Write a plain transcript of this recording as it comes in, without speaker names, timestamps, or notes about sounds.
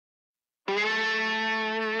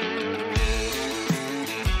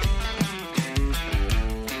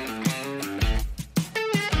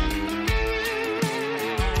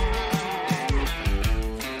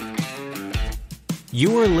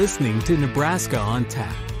You are listening to Nebraska on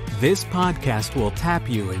Tap. This podcast will tap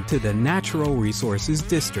you into the Natural Resources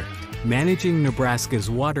District, managing Nebraska's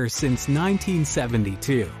water since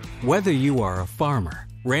 1972. Whether you are a farmer,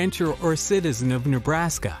 rancher, or citizen of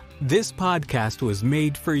Nebraska, this podcast was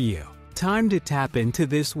made for you. Time to tap into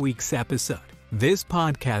this week's episode. This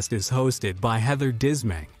podcast is hosted by Heather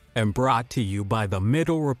Dismang and brought to you by the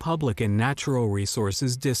Middle Republican Natural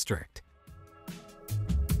Resources District.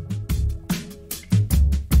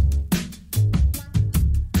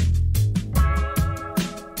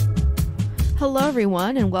 Hello,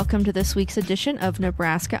 everyone, and welcome to this week's edition of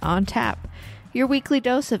Nebraska on Tap, your weekly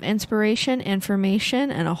dose of inspiration,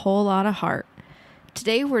 information, and a whole lot of heart.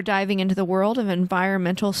 Today, we're diving into the world of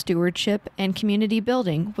environmental stewardship and community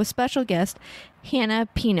building with special guest Hanna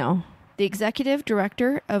Pinneo, the Executive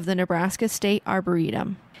Director of the Nebraska State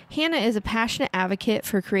Arboretum. Hanna is a passionate advocate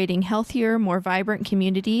for creating healthier, more vibrant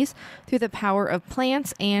communities through the power of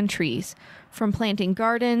plants and trees. From planting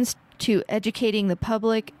gardens to educating the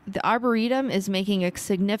public, the Arboretum is making a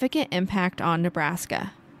significant impact on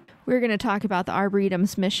Nebraska. We're going to talk about the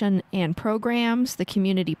Arboretum's mission and programs, the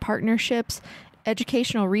community partnerships,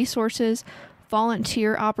 educational resources,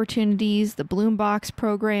 volunteer opportunities, the Bloom Box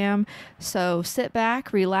program. So sit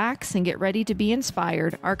back, relax, and get ready to be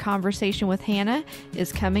inspired. Our conversation with Hanna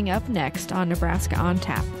is coming up next on Nebraska on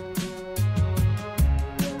Tap.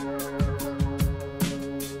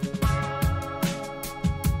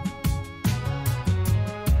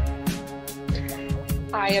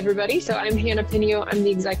 Hi, everybody. So I'm Hanna Pinneo. I'm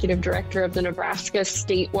the Executive Director of the Nebraska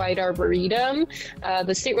Statewide Arboretum.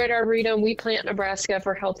 The Statewide Arboretum, we plant Nebraska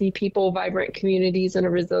for healthy people, vibrant communities, and a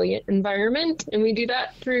resilient environment. And we do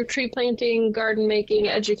that through tree planting, garden making,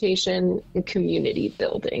 education, and community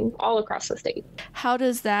building all across the state. How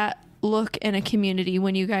does that look in a community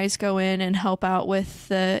when you guys go in and help out with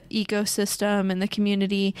the ecosystem and the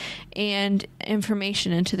community and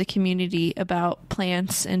information into the community about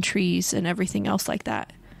plants and trees and everything else like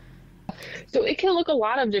that? So it can look a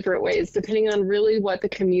lot of different ways depending on really what the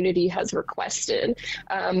community has requested.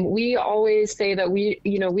 We always say that we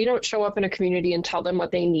don't show up in a community and tell them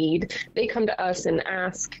what they need. They come to us and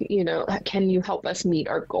ask, can you help us meet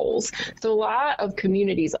our goals? So a lot of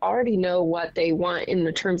communities already know what they want in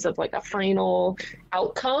the terms of like a final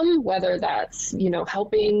outcome, whether that's,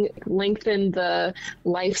 helping lengthen the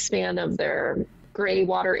lifespan of their gray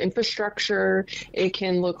water infrastructure. It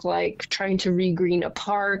can look like trying to regreen a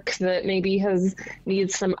park that maybe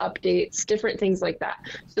needs some updates, different things like that.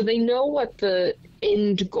 So they know what the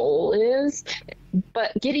end goal is,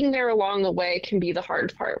 but getting there along the way can be the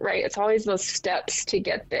hard part, right? It's always those steps to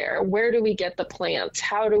get there. Where do we get the plants?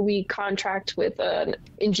 How do we contract with an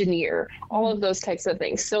engineer? All of those types of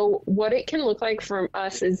things. So what it can look like from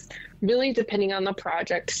us is really depending on the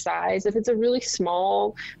project size. If it's a really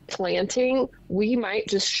small planting, we might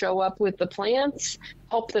just show up with the plants,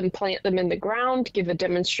 help them plant them in the ground, give a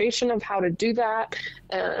demonstration of how to do that,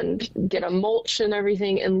 and get a mulch and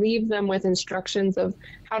everything, and leave them with instructions of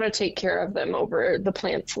how to take care of them over the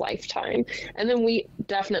plant's lifetime. And then we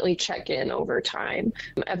definitely check in over time,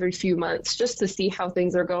 every few months, just to see how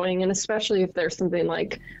things are going. And especially if there's something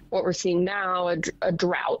like what we're seeing now, a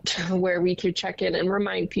drought, where we could check in and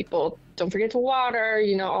remind people, don't forget to water,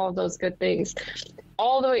 all of those good things.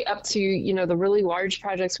 All the way up to, the really large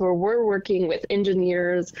projects where we're working with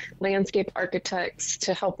engineers, landscape architects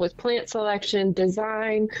to help with plant selection,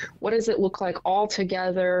 design, what does it look like all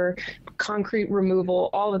together, concrete removal,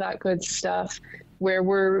 all of that good stuff, where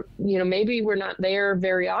we're, maybe we're not there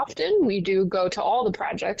very often. We do go to all the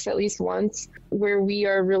projects at least once, where we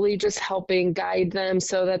are really just helping guide them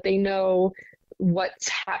so that they know what's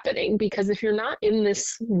happening. Because if you're not in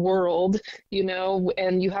this world,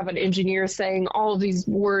 and you have an engineer saying all of these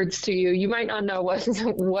words to you, you might not know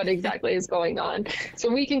what exactly is going on.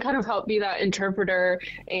 So we can kind of help be that interpreter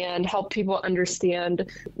and help people understand,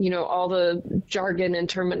 all the jargon and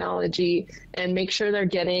terminology, and make sure they're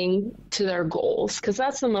getting to their goals. Because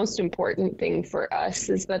that's the most important thing for us,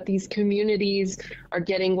 is that these communities are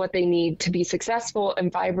getting what they need to be successful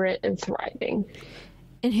and vibrant and thriving.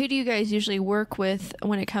 And who do you guys usually work with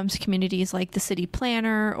when it comes to communities, like the city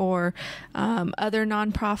planner or other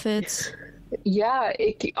nonprofits? Yeah,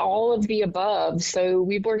 all of the above. So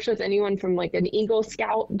we've worked with anyone from like an Eagle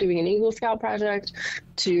Scout, doing an Eagle Scout project,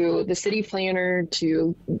 to the city planner,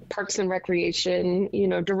 to Parks and Recreation,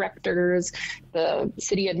 directors, the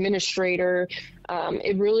city administrator.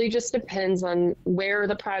 It really just depends on where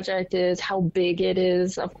the project is, how big it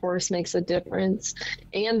is, of course, makes a difference,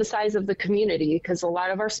 and the size of the community, because a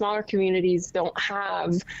lot of our smaller communities don't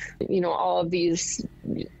have, all of these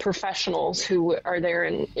professionals who are there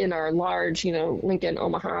in our large, Lincoln,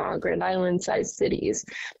 Omaha, Grand Island sized cities.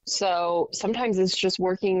 So sometimes it's just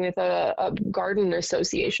working with a garden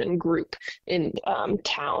association group in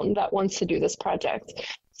town that wants to do this project.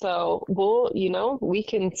 So we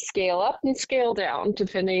can scale up and scale down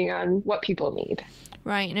depending on what people need.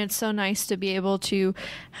 Right. And it's so nice to be able to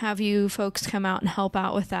have you folks come out and help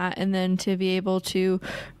out with that, and then to be able to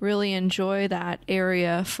really enjoy that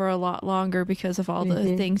area for a lot longer because of all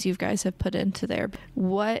the things you guys have put into there.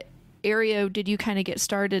 What area did you kind of get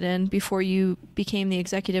started in before you became the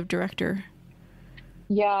executive director?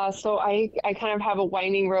 Yeah, so I kind of have a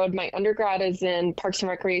winding road. My undergrad is in Parks and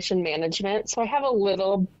Recreation Management, so I have a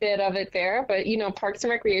little bit of it there. But, Parks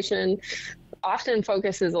and Recreation often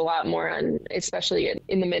focuses a lot more on, especially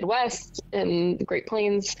in the Midwest and the Great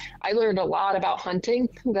Plains. I learned a lot about hunting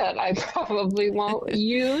that I probably won't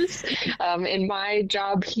use in my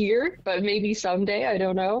job here, but maybe someday, I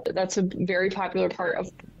don't know. That's a very popular part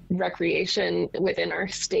of recreation within our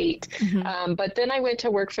state. But then I went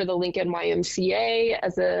to work for the Lincoln YMCA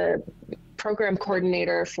as a program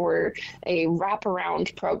coordinator for a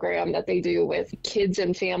wraparound program that they do with kids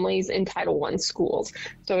and families in Title I schools.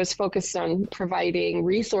 So it's focused on providing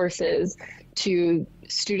resources to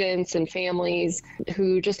students and families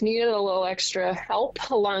who just needed a little extra help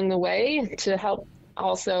along the way to help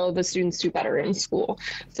also the students do better in school.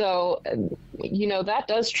 So, that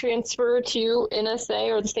does transfer to NSA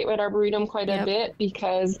or the Statewide Arboretum quite a bit,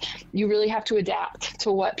 because you really have to adapt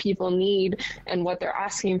to what people need and what they're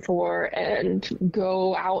asking for and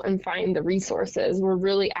go out and find the resources. We're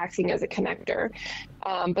really acting as a connector.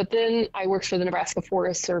 But then I worked for the Nebraska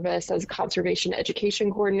Forest Service as a conservation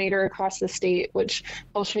education coordinator across the state, which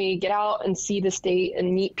helps me get out and see the state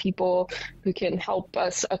and meet people who can help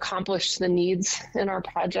us accomplish the needs in our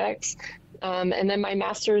projects. And then my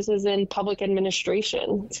master's is in public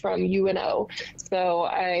administration from UNO. So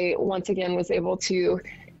I, once again, was able to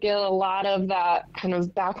get a lot of that kind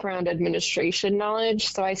of background administration knowledge.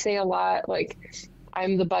 So I say a lot like,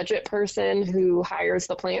 I'm the budget person who hires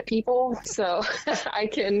the plant people, so I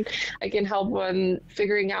can help on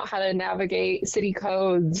figuring out how to navigate city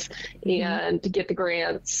codes and get the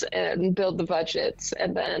grants and build the budgets,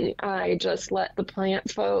 and then I just let the plant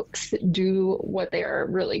folks do what they are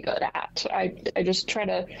really good at. I just try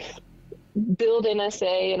to build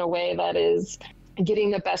NSA in a way that is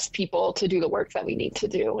getting the best people to do the work that we need to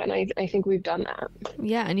do. And I think we've done that.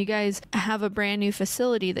 Yeah. And you guys have a brand new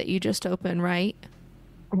facility that you just opened, right?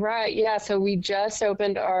 Right. Yeah. So we just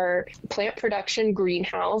opened our plant production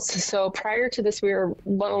greenhouse. So prior to this, we were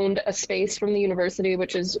loaned a space from the university,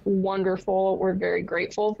 which is wonderful. We're very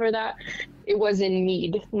grateful for that. It was in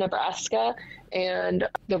Mead, Nebraska, and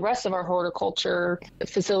the rest of our horticulture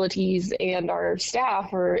facilities and our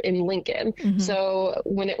staff are in Lincoln. So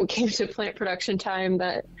when it came to plant production time,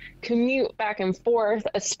 that commute back and forth,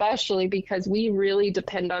 especially because we really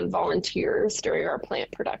depend on volunteers during our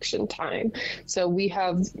plant production time. So we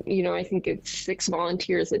have, I think it's 6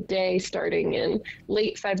 volunteers a day starting in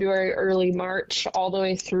late February, early March, all the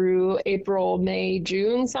way through April, May,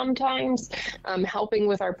 June sometimes, helping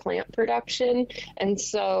with our plant production. And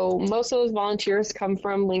so most of those volunteers come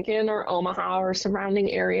from Lincoln or Omaha or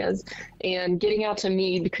surrounding areas, and getting out to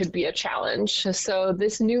Mead could be a challenge. So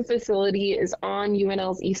this new facility is on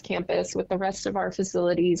UNL's East Campus with the rest of our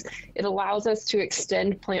facilities. It allows us to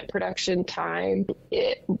extend plant production time.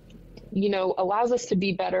 It allows us to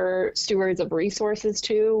be better stewards of resources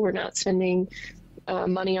too. We're not spending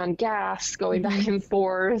money on gas, going back and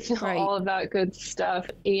forth, right. All of that good stuff.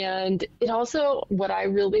 And it also, what I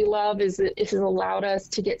really love is it has allowed us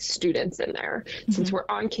to get students in there. Since we're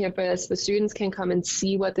on campus, the students can come and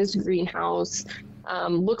see what this greenhouse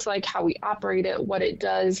looks like, how we operate it, what it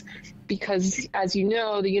does. Because as you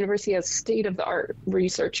know, the university has state-of-the-art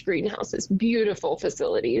research greenhouses, beautiful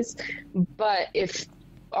facilities. But if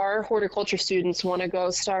our horticulture students want to go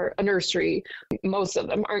start a nursery, most of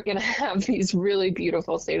them aren't going to have these really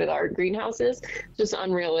beautiful state-of-the-art greenhouses. Just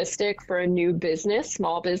unrealistic for a new business,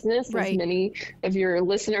 small business. Right. As many of your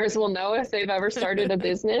listeners will know, if they've ever started a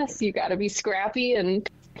business, you got to be scrappy and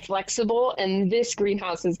flexible, and this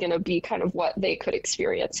greenhouse is going to be kind of what they could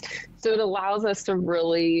experience. So it allows us to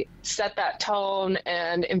really set that tone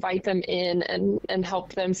and invite them in and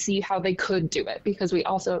help them see how they could do it, because we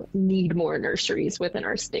also need more nurseries within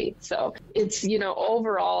our state. So it's,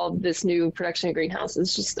 overall, this new production greenhouse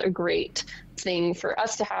is just a great thing for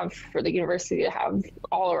us to have, for the university to have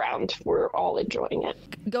all around. We're all enjoying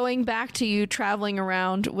it. Going back to you traveling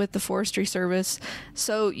around with the Forestry Service,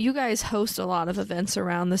 so you guys host a lot of events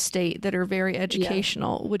around the state that are very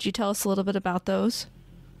educational. Yeah. Would you tell us a little bit about those?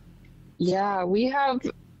 Yeah, we have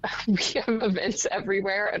events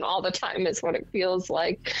everywhere and all the time is what it feels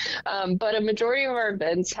like. But a majority of our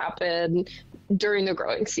events happen during the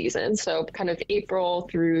growing season, so kind of April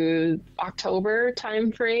through October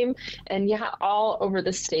timeframe, and all over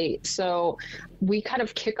the state. So we kind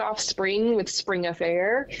of kick off spring with Spring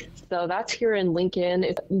Affair. So that's here in Lincoln.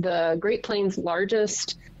 It's the Great Plains'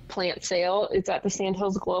 largest plant sale. It's at the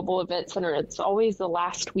Sandhills Global Event Center. It's always the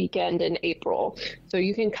last weekend in April. So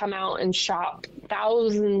you can come out and shop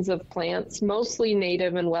thousands of plants, mostly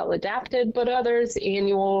native and well adapted, but others,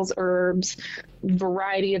 annuals, herbs,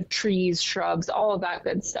 variety of trees, shrubs, all of that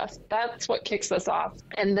good stuff. That's what kicks us off.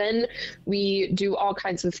 And then we do all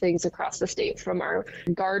kinds of things across the state, from our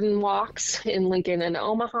garden walks in Lincoln and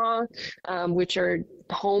Omaha, which are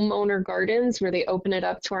homeowner gardens where they open it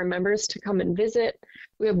up to our members to come and visit.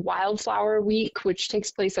 We have Wildflower Week, which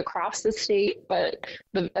takes place across the state, but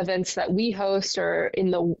the events that we host are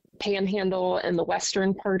in the Panhandle and the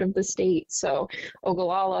western part of the state. So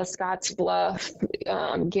Ogallala, Scottsbluff,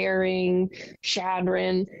 Gering,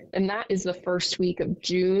 Chadron, and that is the first week of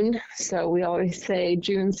June. So we always say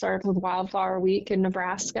June starts with Wildflower Week in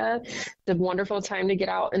Nebraska. It's a wonderful time to get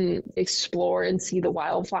out and explore and see the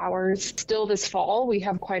wildflowers. Still this fall, we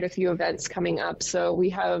have quite a few events coming up. So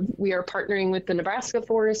we are partnering with the Nebraska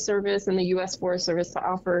Forest Service and the U.S. Forest Service to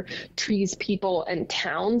offer Trees, People, and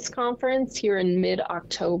Towns Conference here in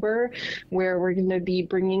mid-October, where we're going to be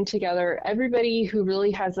bringing together everybody who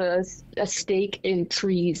really has a stake in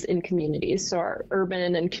trees in communities. So our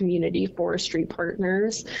urban and community forestry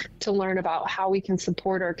partners, to learn about how we can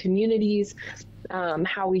support our communities,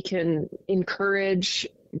 how we can encourage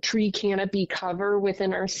tree canopy cover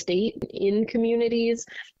within our state in communities.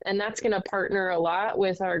 And that's going to partner a lot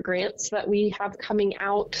with our grants that we have coming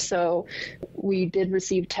out. So we did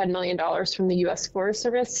receive $10 million from the U.S. Forest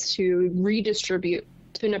Service to redistribute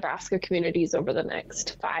to Nebraska communities over the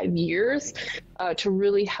next 5 years to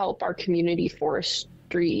really help our community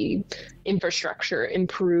forestry infrastructure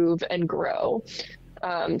improve and grow.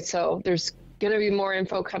 So there's going to be more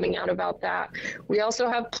info coming out about that. We also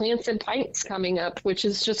have Plants and Pints coming up, which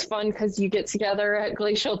is just fun because you get together at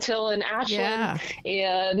Glacial Till in Ashland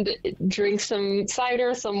and drink some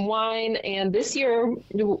cider, some wine. And this year,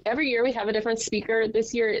 every year we have a different speaker.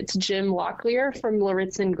 This year it's Jim Locklear from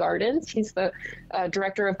Lauritzen Gardens. He's the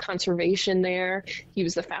director of conservation there. He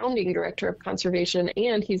was the founding director of conservation,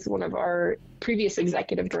 and he's one of our previous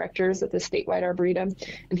executive directors at the Statewide Arboretum.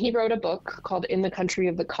 And he wrote a book called In the Country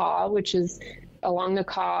of the Kaw, which is along the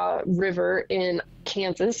Kaw River in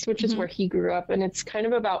Kansas, which is where he grew up. And it's kind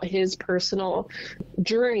of about his personal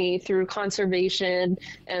journey through conservation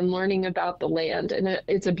and learning about the land. And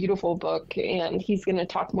it's a beautiful book, and he's going to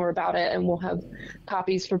talk more about it, and we'll have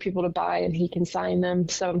copies for people to buy and he can sign them.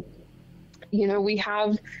 So, we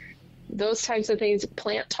have those types of things,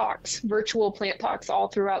 plant talks, virtual plant talks all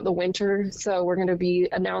throughout the winter. So we're going to be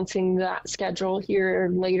announcing that schedule here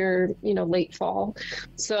later, late fall.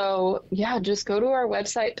 So just go to our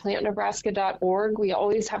website, plantnebraska.org. We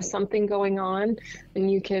always have something going on,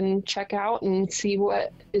 and you can check out and see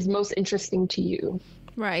what is most interesting to you.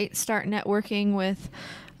 Right. Start networking with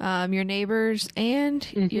your neighbors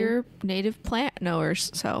and your native plant knowers.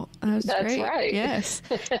 So that's great. Right. Yes.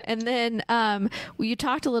 And then you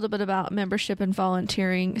talked a little bit about membership and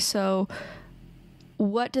volunteering. So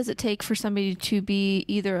what does it take for somebody to be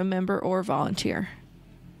either a member or volunteer?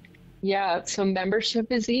 Yeah, so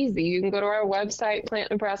membership is easy. You can go to our website,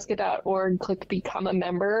 plantnebraska.org, click Become a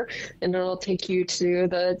Member, and it'll take you to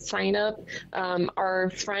the sign up. Our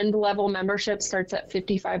friend level membership starts at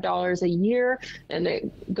 $55 a year, and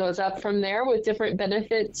it goes up from there with different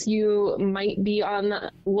benefits you might be on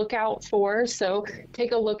the lookout for. So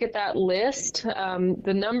take a look at that list.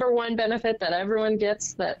 The number one benefit that everyone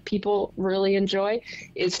gets that people really enjoy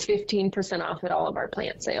is 15% off at all of our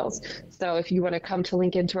plant sales. So if you want to come to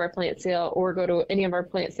Lincoln to our plant plant sale or go to any of our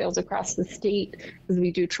plant sales across the state, because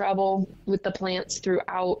we do travel with the plants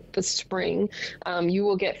throughout the spring, you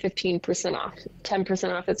will get 15% off,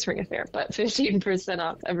 10% off at Spring Affair, but 15%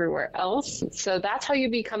 off everywhere else. So that's how you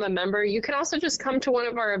become a member. You can also just come to one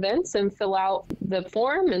of our events and fill out the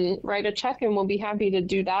form and write a check, and we'll be happy to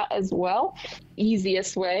do that as well.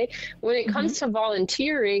 Easiest way. When it comes to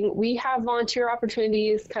volunteering, we have volunteer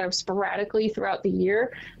opportunities kind of sporadically throughout the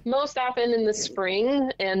year, most often in the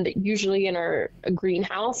spring and usually in our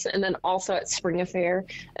greenhouse, and then also at Spring Affair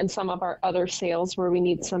and some of our other sales where we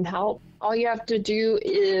need some help. All you have to do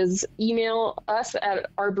is email us at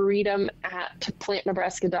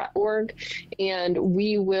arboretum@plantnebraska.org, and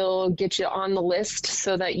we will get you on the list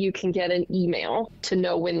so that you can get an email to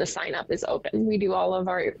know when the sign up is open. We do all of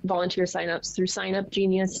our volunteer signups through Sign Up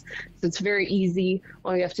Genius, so it's very easy.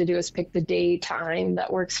 All you have to do is pick the day, time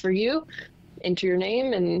that works for you, enter your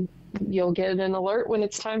name, and you'll get an alert when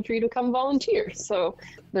it's time for you to come volunteer. So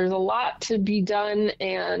there's a lot to be done,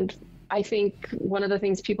 and I think one of the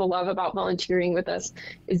things people love about volunteering with us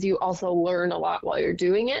is you also learn a lot while you're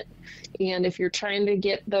doing it. And if you're trying to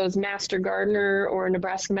get those Master Gardener or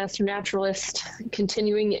Nebraska Master Naturalist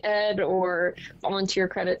continuing ed or volunteer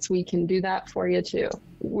credits, we can do that for you too.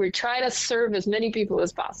 We try to serve as many people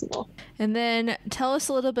as possible. And then tell us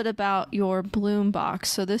a little bit about your Bloom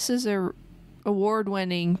Box. So this is a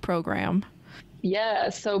award-winning program. Yeah,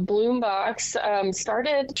 so Bloombox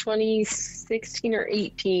started 2016 or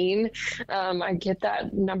 18. I get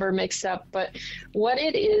that number mixed up, but what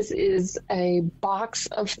it is a box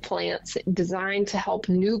of plants designed to help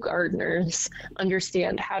new gardeners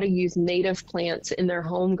understand how to use native plants in their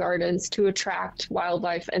home gardens to attract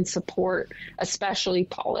wildlife and support especially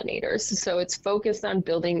pollinators. So it's focused on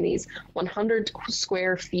building these 100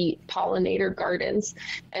 square feet pollinator gardens.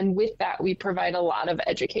 And with that, we provide a lot of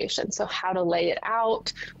education. So how to lay it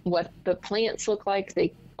out, what the plants look like.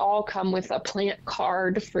 They all come with a plant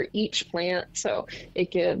card for each plant. So it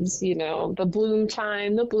gives, the bloom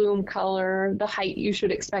time, the bloom color, the height you should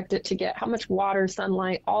expect it to get, how much water,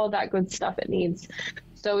 sunlight, all that good stuff it needs.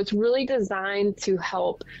 So it's really designed to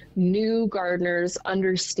help new gardeners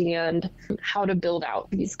understand how to build out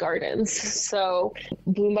these gardens. So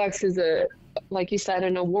Bloombox is like you said,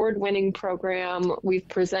 an award-winning program. We've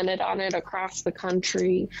presented on it across the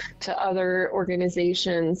country to other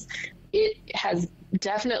organizations. It has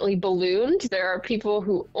definitely ballooned. There are people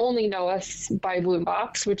who only know us by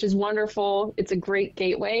Bloombox, which is wonderful. It's a great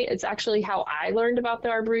gateway. It's actually how I learned about the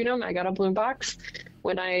Arboretum. I got a Bloombox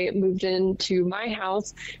when I moved into my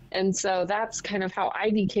house. And so that's kind of how I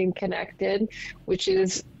became connected, which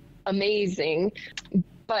is amazing.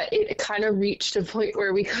 But it kind of reached a point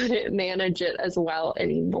where we couldn't manage it as well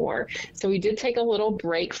anymore. So we did take a little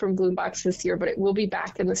break from Bloombox this year, but it will be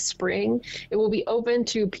back in the spring. It will be open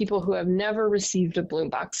to people who have never received a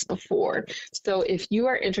Bloombox before. So if you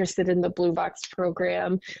are interested in the Bloombox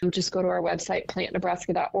program, just go to our website,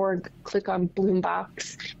 plantnebraska.org, click on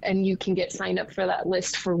Bloombox, and you can get signed up for that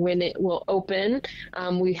list for when it will open.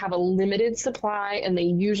 We have a limited supply, and they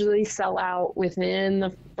usually sell out within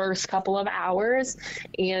the first couple of hours.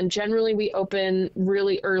 And generally we open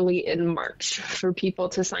really early in March for people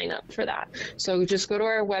to sign up for that. So just go to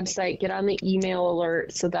our website, get on the email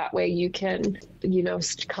alert, so that way you can,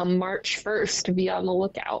 come March 1st, be on the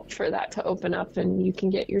lookout for that to open up and you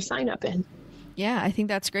can get your sign up in. Yeah, I think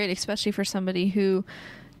that's great, especially for somebody who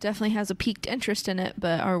definitely has a piqued interest in it,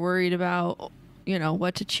 but are worried about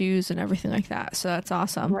what to choose and everything like that. So that's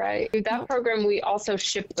awesome. Right. That program, we also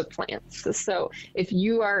ship the plants. So if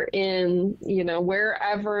you are in,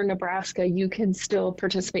 wherever Nebraska, you can still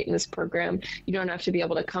participate in this program. You don't have to be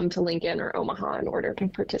able to come to Lincoln or Omaha in order to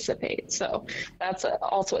participate. So that's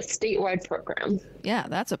also a statewide program. Yeah,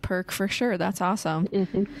 that's a perk for sure. That's awesome.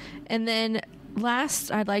 Mm-hmm. And then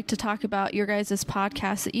last, I'd like to talk about your guys'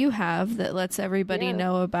 podcast that you have that lets everybody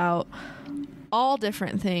know about all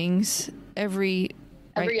different things every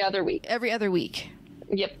other week. Every other week.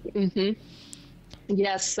 Yep. Mm-hmm.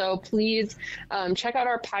 Yes. So please check out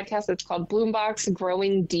our podcast. It's called Bloombox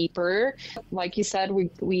Growing Deeper. Like you said,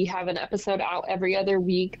 we have an episode out every other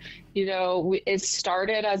week. It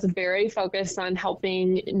started as very focused on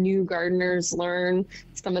helping new gardeners learn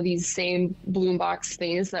some of these same Bloombox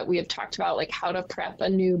things that we have talked about, like how to prep a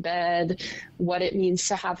new bed, what it means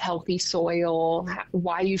to have healthy soil,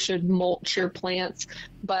 why you should mulch your plants.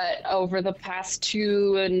 But over the past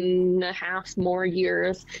 2.5 more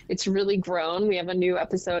years, it's really grown. We have a new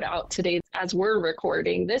episode out today as we're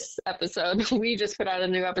recording this episode. We just put out a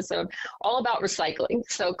new episode all about recycling.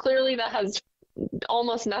 So clearly that has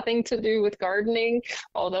almost nothing to do with gardening,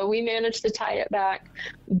 although we managed to tie it back.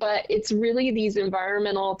 But it's really these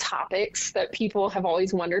environmental topics that people have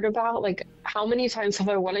always wondered about. Like, how many times have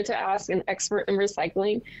I wanted to ask an expert in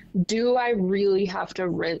recycling, do I really have to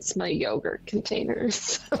rinse my yogurt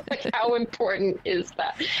containers? Like, how important is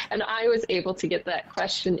that? And I was able to get that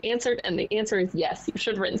question answered, and the answer is yes, you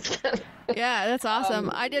should rinse them. Yeah, that's awesome.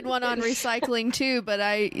 I did one on recycling too, but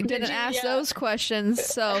I didn't ask those questions.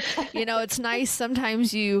 So, it's nice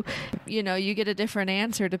sometimes you get a different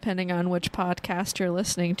answer depending on which podcast you're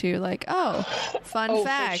listening to. Like, fun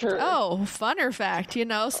fact. Sure. Funner fact,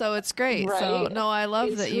 so it's great. Right. So, no, I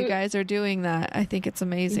love that you guys are doing that. I think it's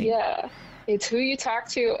amazing. Yeah. It's who you talk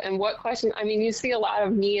to and what question. I mean, you see a lot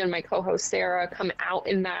of me and my co-host Sarah come out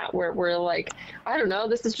in that where we're like, I don't know,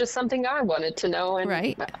 this is just something I wanted to know. And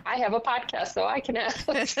right. I have a podcast, so I can ask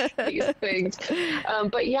these things.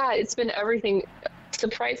 But yeah, it's been everything.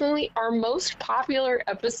 Surprisingly, our most popular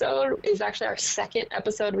episode is actually our second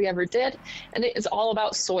episode we ever did, and it is all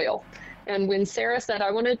about soil. And when Sarah said,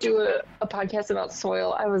 I want to do a podcast about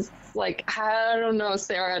soil, I was like, I don't know,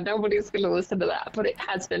 Sarah, nobody's going to listen to that. But it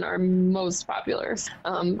has been our most popular.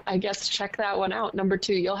 I guess check that one out. Number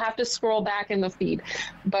 2, you'll have to scroll back in the feed,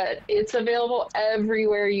 but it's available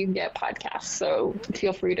everywhere you get podcasts. So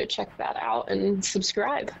feel free to check that out and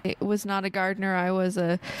subscribe. I was not a gardener. I was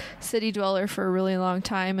a city dweller for a really long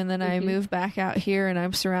time. And then I moved back out here, and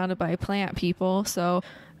I'm surrounded by plant people. So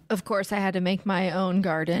of course, I had to make my own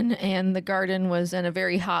garden, and the garden was in a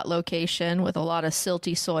very hot location with a lot of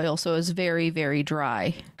silty soil, so it was very, very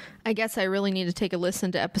dry. I guess I really need to take a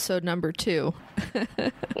listen to episode number 2.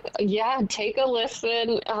 Yeah, take a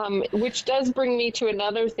listen, which does bring me to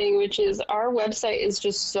another thing, which is our website is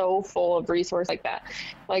just so full of resources like that.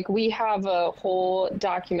 Like, we have a whole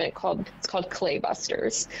document called Clay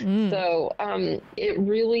Busters. So it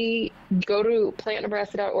really, go to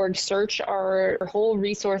plantnebraska.org, search our whole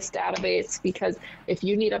resource database, because if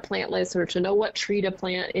you need a plant list or to know what tree to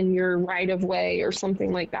plant in your right of way or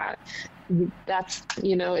something like that, that's,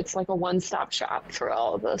 it's like a one-stop shop for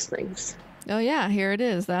all of those things. Oh yeah, here it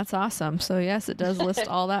is. That's awesome. So yes, it does list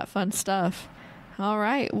all that fun stuff. All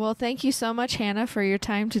right. Well, thank you so much, Hanna, for your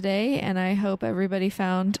time today. And I hope everybody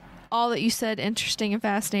found all that you said interesting and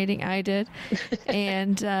fascinating. I did.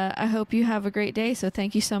 And I hope you have a great day. So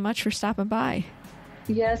thank you so much for stopping by.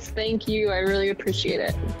 Yes, thank you. I really appreciate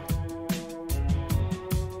it.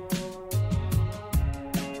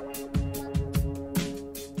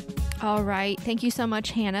 All right. Thank you so much,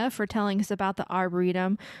 Hanna, for telling us about the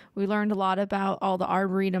Arboretum. We learned a lot about all the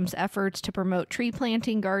Arboretum's efforts to promote tree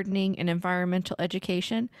planting, gardening, and environmental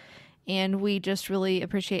education. And we just really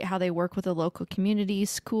appreciate how they work with the local communities,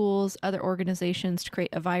 schools, other organizations to create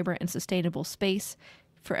a vibrant and sustainable space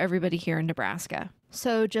for everybody here in Nebraska.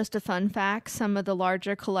 So just a fun fact, some of the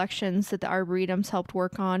larger collections that the Arboretums helped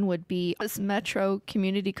work on would be Metro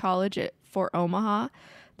Community College at Fort Omaha,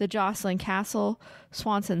 the Jocelyn Castle,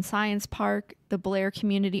 Swanson Science Park, the Blair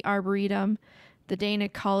Community Arboretum, the Dana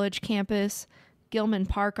College campus, Gilman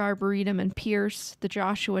Park Arboretum in Pierce, the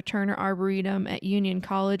Joshua Turner Arboretum at Union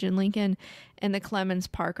College in Lincoln, and the Clemens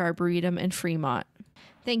Park Arboretum in Fremont.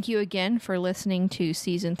 Thank you again for listening to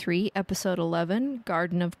Season 3, Episode 11,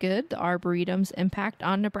 Garden of Good, the Arboretum's Impact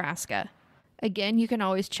on Nebraska. Again, you can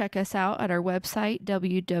always check us out at our website,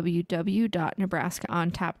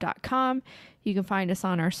 www.nebraskaontap.com. You can find us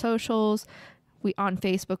on our socials. On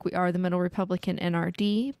Facebook, we are the Middle Republican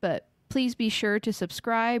NRD, but please be sure to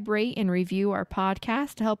subscribe, rate, and review our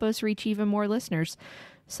podcast to help us reach even more listeners.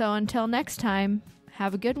 So until next time,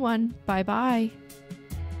 have a good one. Bye-bye.